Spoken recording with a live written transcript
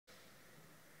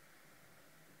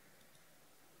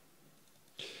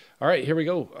All right, here we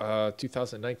go.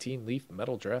 2019 Leaf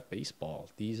Metal Draft Baseball.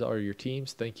 These are your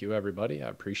teams. Thank you, everybody. I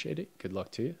appreciate it. Good luck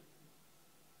to you.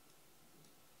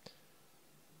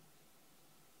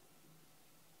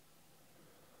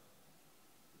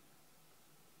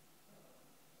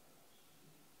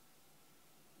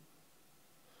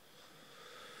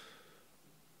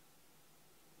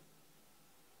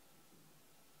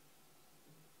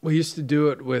 We used to do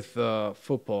it with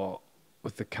football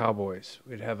with the Cowboys.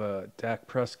 We'd have a Dak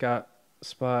Prescott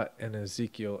spot and an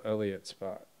Ezekiel Elliott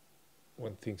spot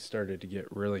when things started to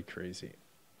get really crazy.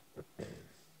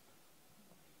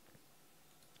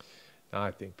 Now I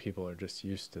think people are just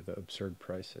used to the absurd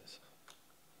prices.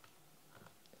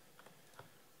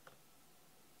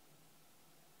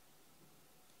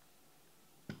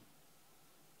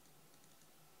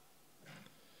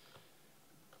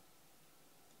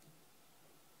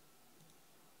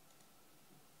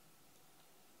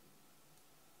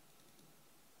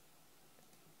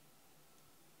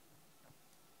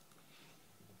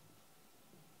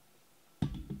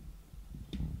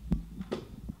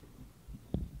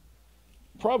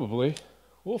 Probably.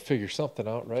 We'll figure something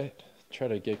out, right? Try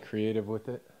to get creative with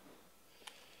it.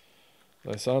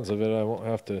 By the sounds of it, I won't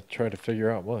have to try to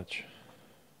figure out much.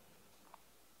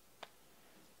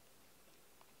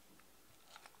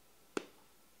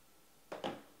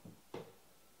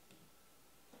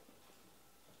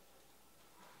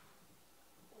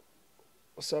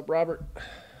 What's up, Robert?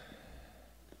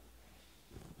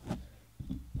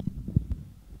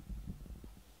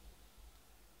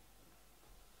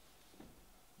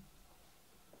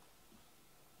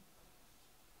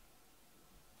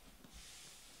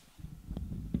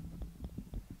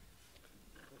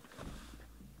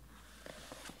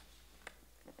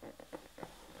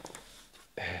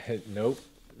 Nope.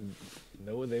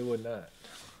 No, they would not.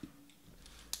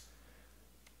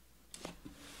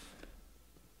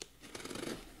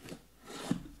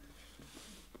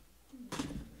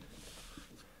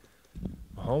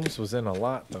 Mahomes was in a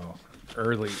lot though,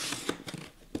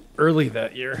 early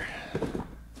that year.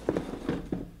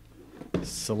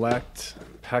 Select,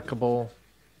 impeccable,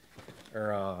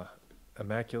 or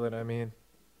immaculate. I mean.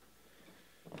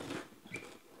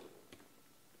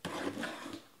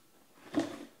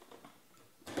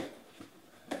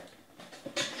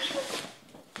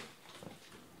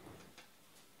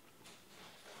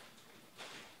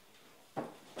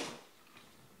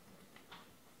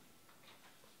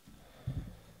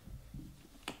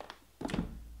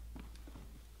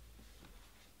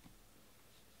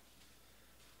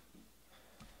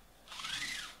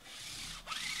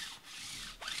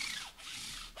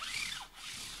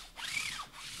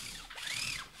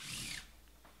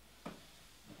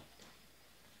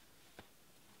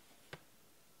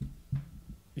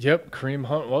 Yep, Kareem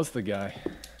Hunt was the guy.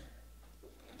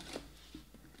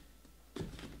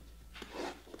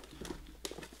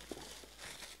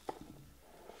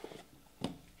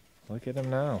 Look at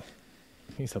him now.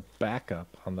 He's a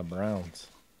backup on the Browns.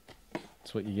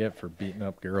 That's what you get for beating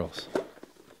up girls.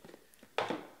 All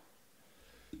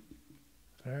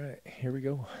right, here we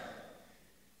go.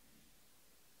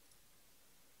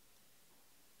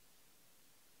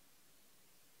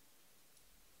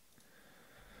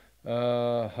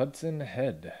 Hudson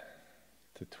Head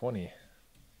to 20.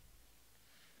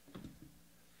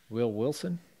 Will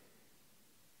Wilson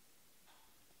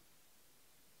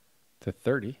to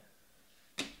 30.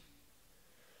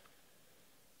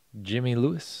 Jimmy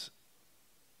Lewis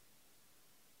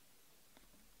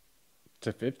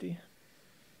to 50.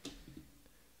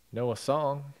 Noah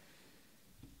Song.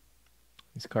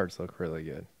 These cards look really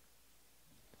good.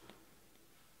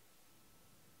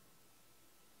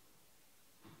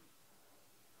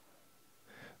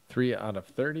 Three out of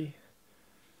 30.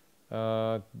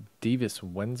 Davis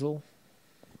Wenzel.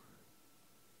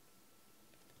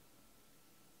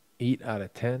 8 out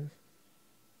of 10.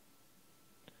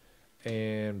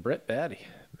 And Brett Batty,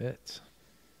 Mets.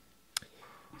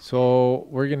 So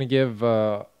we're going to give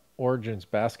Origins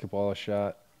basketball a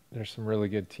shot. There's some really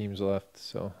good teams left.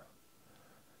 So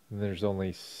there's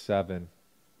only 7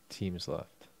 teams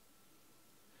left.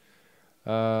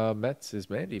 Mets is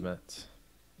Mandy Mets.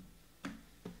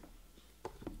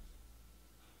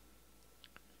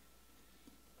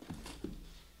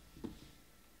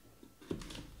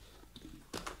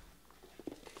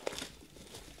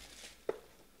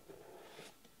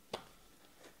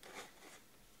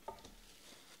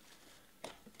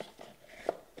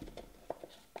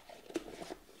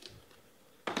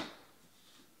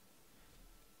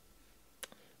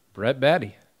 Brett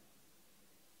Batty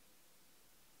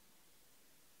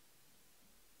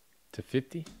to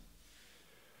 50.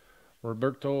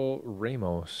 Roberto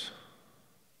Ramos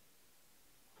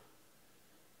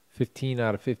 15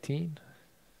 out of 15.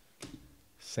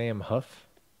 Sam Huff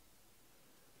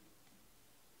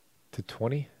to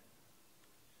 20.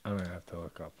 I'm going to have to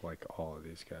look up like all of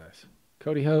these guys.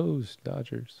 Cody Hose,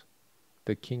 Dodgers.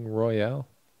 The King Royale.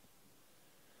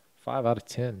 5 out of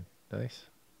 10. Nice.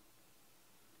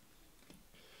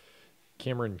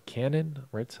 Cameron Cannon,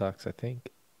 Red Sox, I think.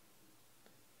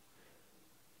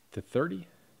 To 30.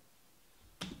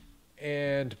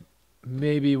 And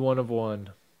maybe 1 of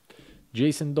 1.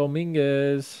 Jason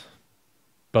Dominguez.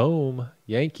 Boom.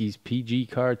 Yankees, PG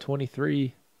card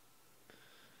 23.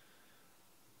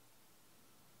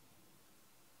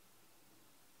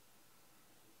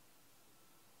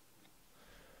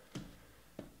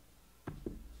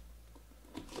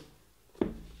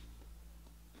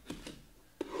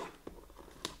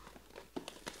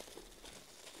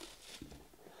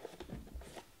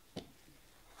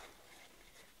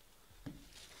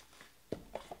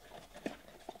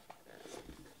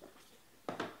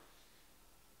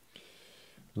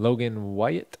 Logan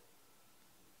Wyatt.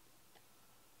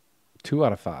 2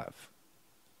 out of 5.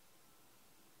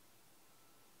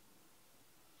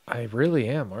 I really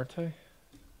am, aren't I?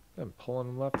 I'm pulling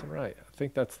them left and right. I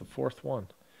think that's the 4th one.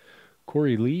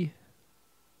 Corey Lee.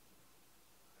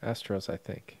 Astros, I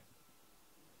think.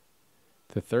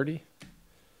 To 30.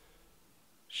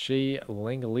 Shea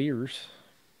Langoliers.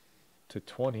 To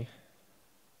 20.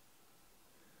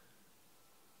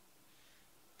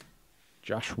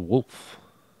 Josh Wolf.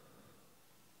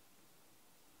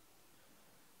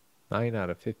 9 out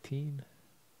of 15.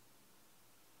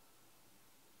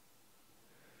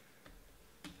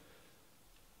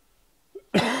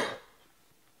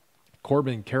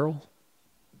 Corbin Carroll.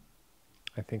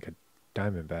 I think a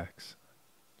Diamondbacks.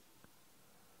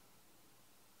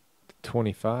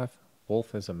 25.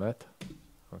 Wolf is a Met.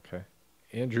 Okay.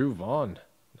 Andrew Vaughn.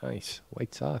 Nice.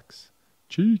 White Sox.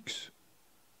 Cheeks.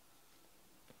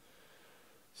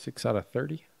 6 out of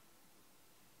 30.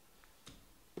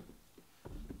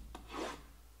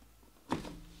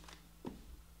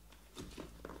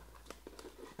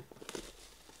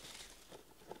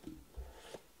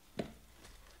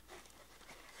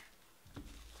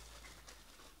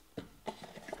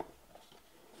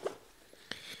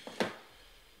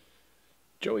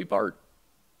 Joey Bart.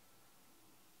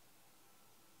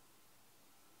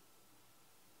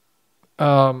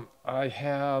 I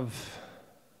have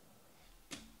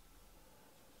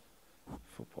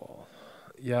football.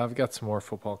 Yeah, I've got some more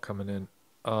football coming in.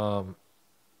 I'll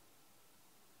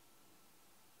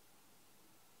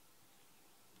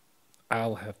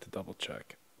have to double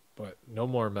check, but no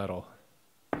more metal.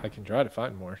 I can try to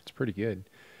find more. It's pretty good.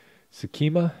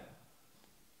 Sakima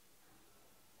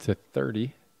to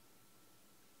 30.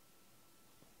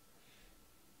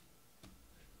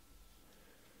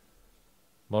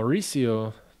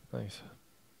 Mauricio, nice.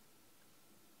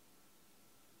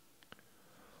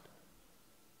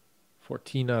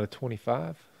 14 out of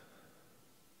 25.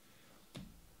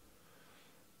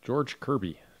 George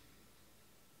Kirby.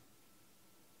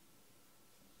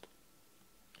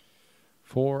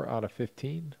 4 out of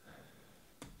 15.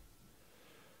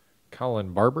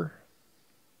 Colin Barber.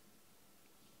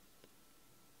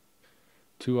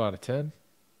 2 out of 10.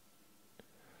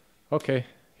 Okay,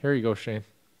 here you go, Shane.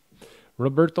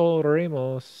 Roberto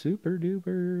Ramos, super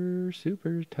duper,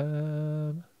 super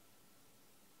time.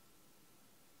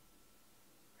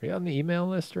 Are you on the email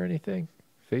list or anything?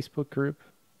 Facebook group,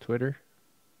 Twitter?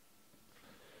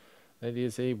 That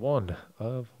is a 1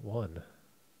 of 1.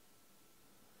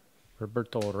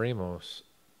 Roberto Ramos.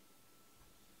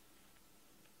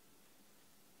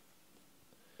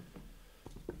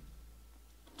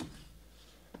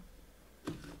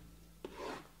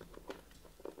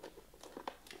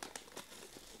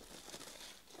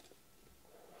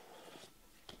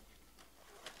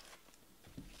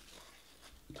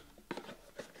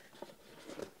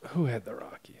 Who had the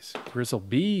Rockies? Grizzle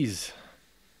Bees.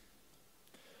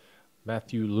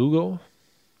 Matthew Lugo.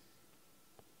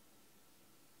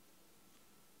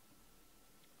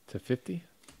 To 50.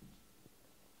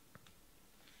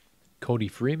 Cody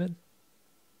Freeman.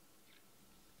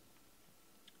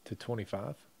 To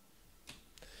 25.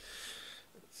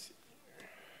 Let's see.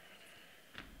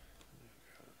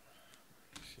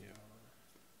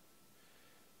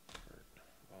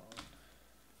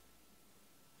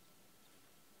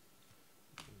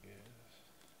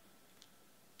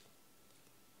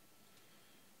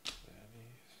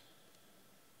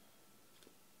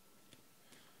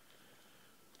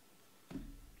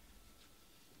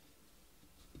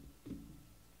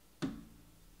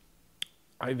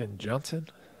 Ivan Johnson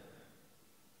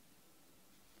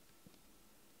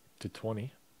to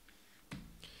 20.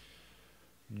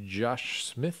 Josh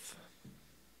Smith.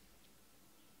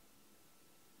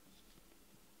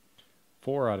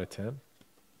 4 out of 10.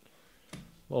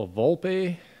 Little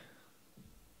Volpe.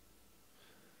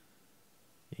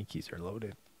 Yankees are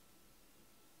loaded.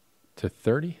 To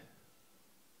 30.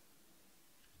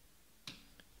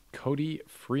 Cody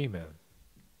Freeman.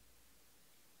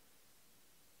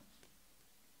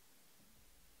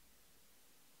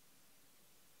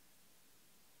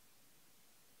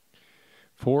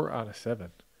 Four out of 7.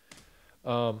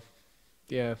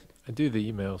 Yeah, I do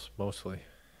the emails mostly.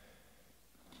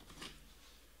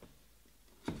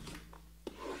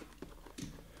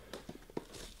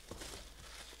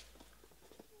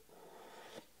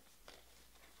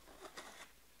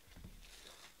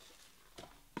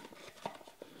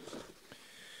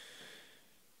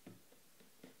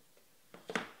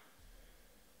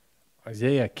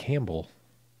 Isaiah Campbell.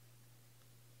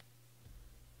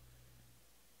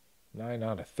 9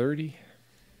 out of 30.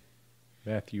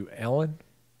 Matthew Allen.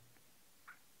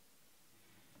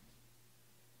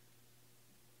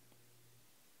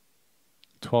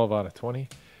 12 out of 20.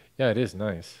 Yeah, it is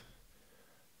nice.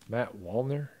 Matt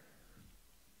Wallner.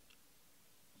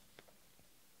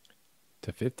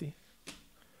 To 50.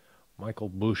 Michael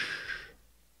Bush.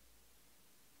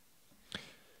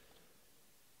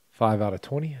 5 out of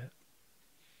 20.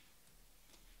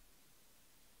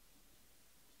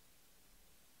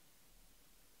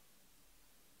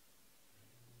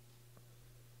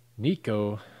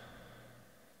 Nico.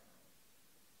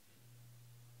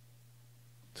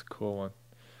 It's a cool one.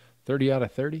 30 out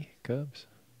of 30, Cubs.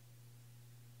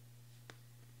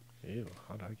 Ew,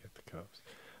 how did I get the Cubs?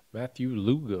 Matthew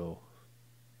Lugo.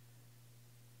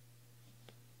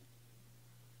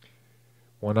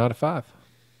 1 out of 5.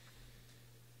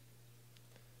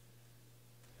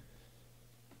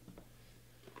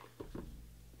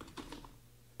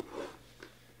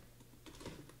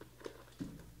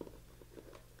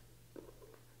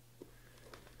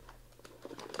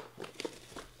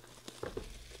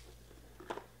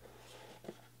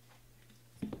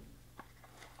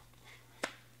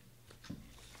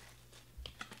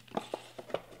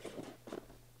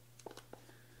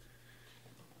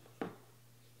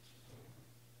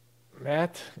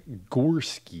 Matt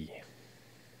Gorski.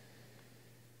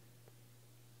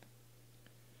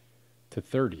 To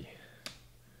 30.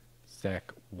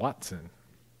 Zach Watson.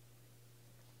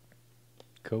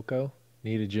 Coco.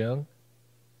 Nita Jung.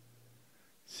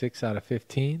 6 out of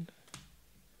 15.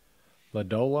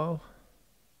 Lodolo.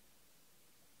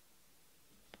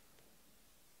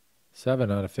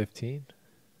 7 out of 15.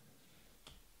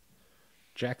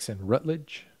 Jackson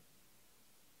Rutledge.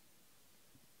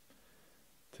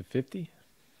 To 50.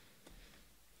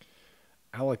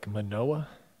 Alek Manoah.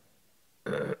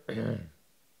 To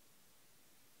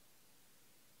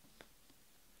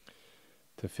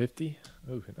 50.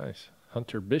 Ooh, nice.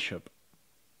 Hunter Bishop.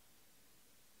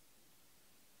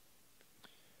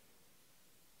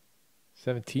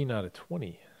 $17 out of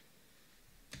 20.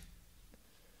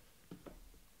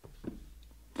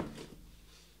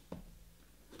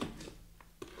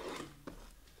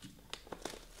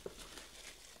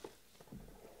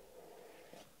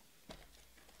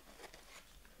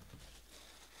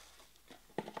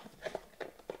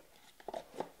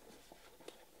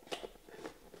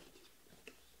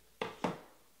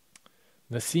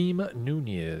 Nasim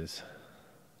Nunez.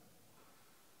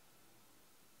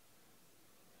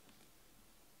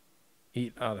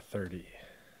 $8 out of 30.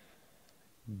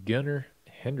 Gunnar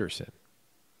Henderson.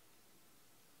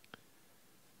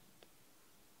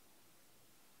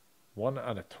 1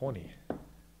 out of 20.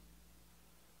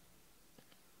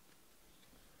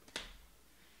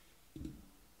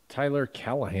 Tyler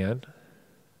Callahan.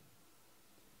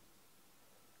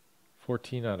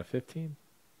 14 out of 15.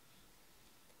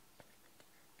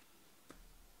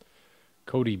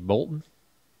 Cody Bolton.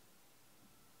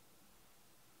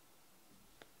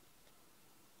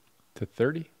 To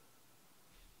 30.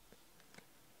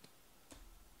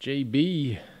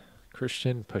 JB.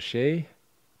 Christian Pache.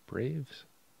 Braves.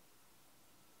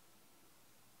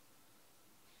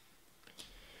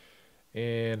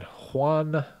 And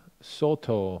Juan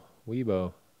Soto.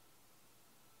 Weibo.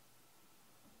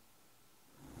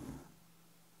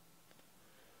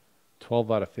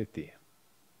 12 out of 50.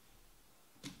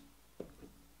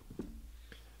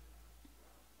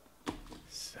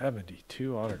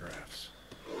 $72 autographs.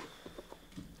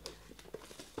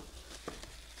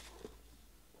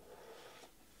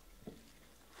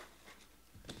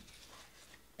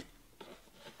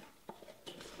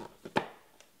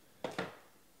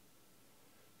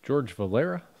 George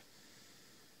Valera.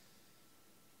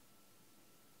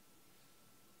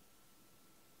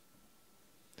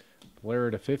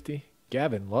 Blair to 50.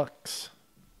 Gavin Lux.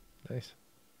 Nice.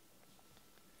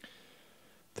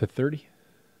 To 30.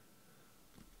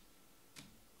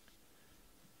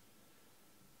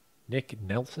 Nick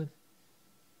Nelson.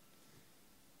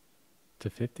 To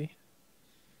 50.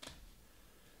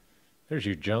 There's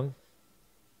your Jung.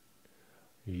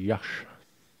 Yush.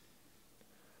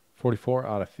 44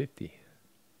 out of 50.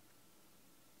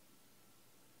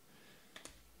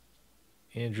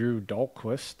 Andrew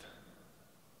Dahlquist.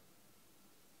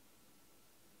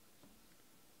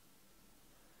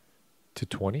 To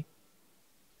 20.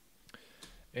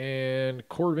 And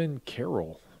Corbin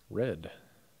Carroll, red.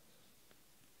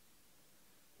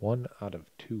 1 out of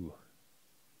 2.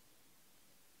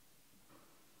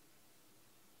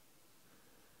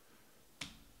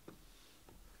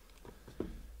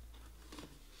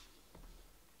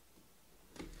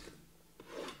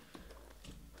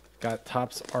 Got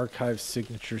Topps Archive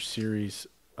Signature Series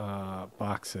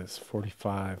boxes,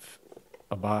 45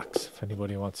 a box. If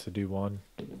anybody wants to do one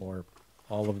or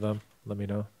all of them, let me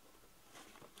know.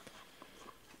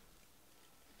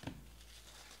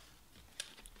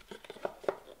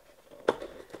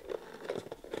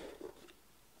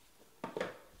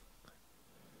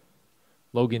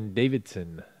 Logan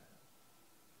Davidson.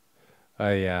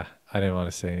 Yeah, I didn't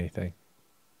want to say anything.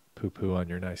 Poo-poo on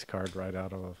your nice card right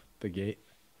out of the gate.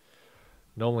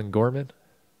 Nolan Gorman.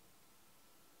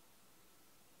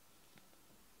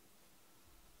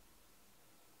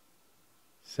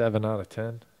 Seven out of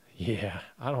 10. Yeah,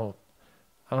 I don't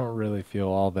really feel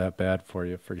all that bad for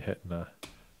you for hitting a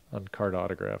on-card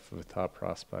autograph of a top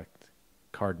prospect.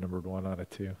 Card numbered 1 out of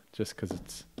 2. Just because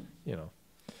it's, you know,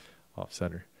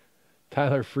 off-center.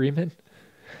 Tyler Freeman.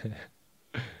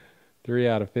 3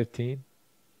 out of 15.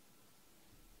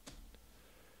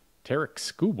 Tarek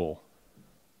Skubal.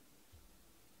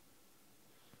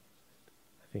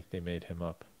 I think they made him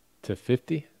up to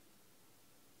 50.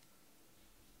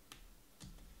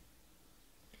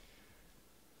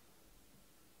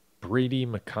 Brady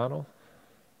McConnell.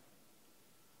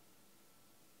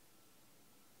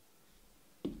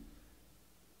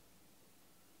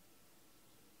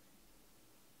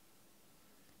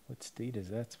 What state is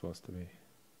that supposed to be?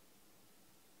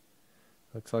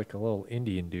 Looks like a little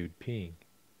Indian dude peeing.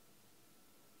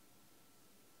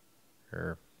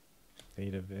 Or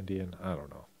native Indian, I don't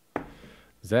know.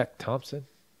 Zach Thompson.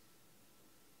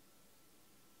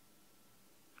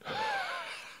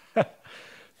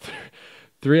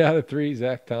 Three out of 3,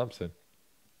 Zach Thompson.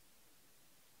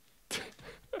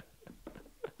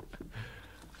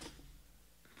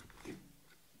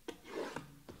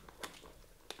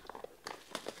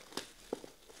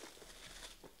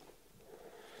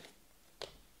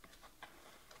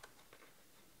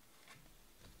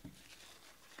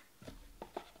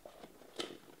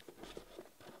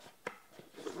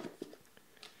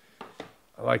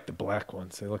 I like the black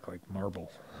ones. They look like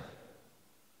marble.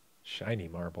 Shiny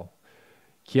marble.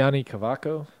 Keani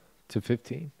Cavaco to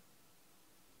 15.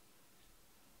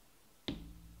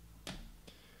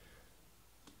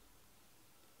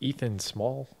 Ethan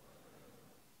Small.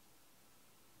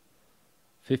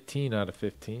 15 out of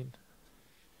 15.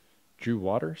 Drew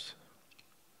Waters.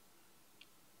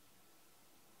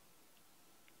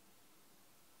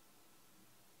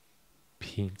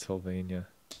 Pennsylvania.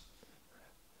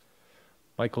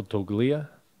 Michael Toglia.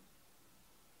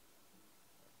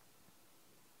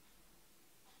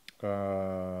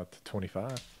 To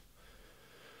 25.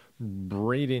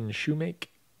 Braden Shoemake.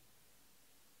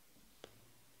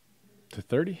 To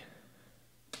 30.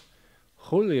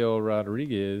 Julio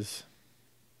Rodriguez.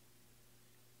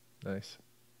 Nice.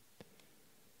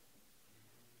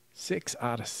 6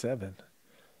 out of 7.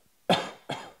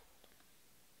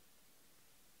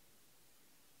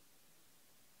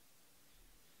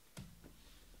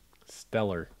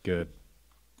 Stellar. Good.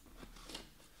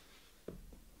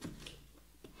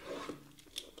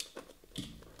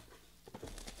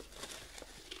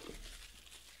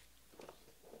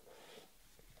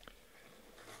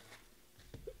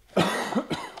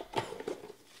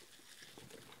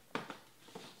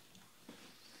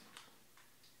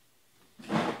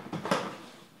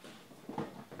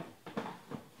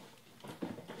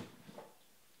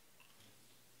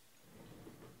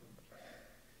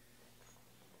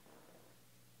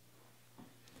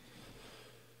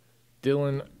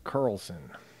 Dylan Carlson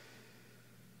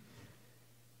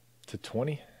to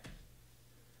 20.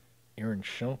 Aaron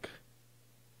Schunk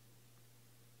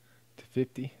to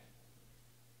 50.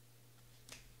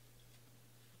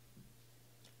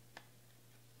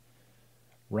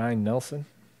 Ryan Nelson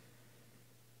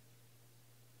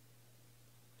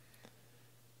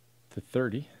to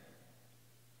 30.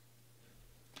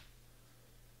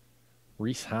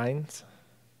 Reese Hines.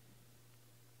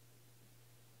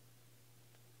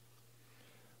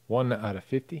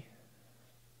 1/50.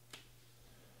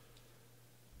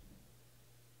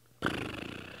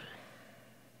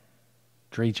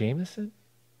 Dre Jameson?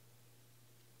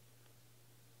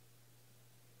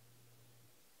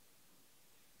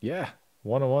 Yeah.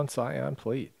 101 Scion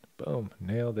plate. Boom.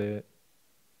 Nailed it.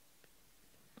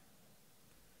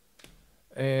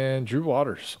 And Drew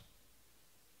Waters.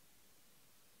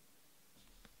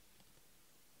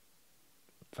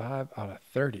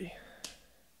 5/30.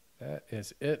 That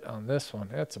is it on this one.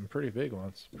 That's some pretty big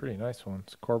ones. Pretty nice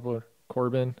ones.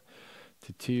 Corbin,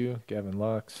 Tattoo, Gavin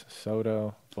Lux,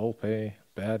 Soto, Volpe,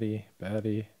 Batty,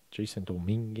 Jason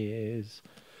Dominguez,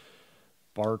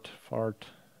 Fart,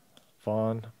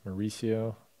 Vaughn,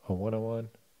 Mauricio, a 101.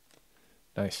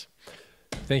 Nice.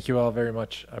 Thank you all very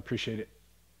much. I appreciate it.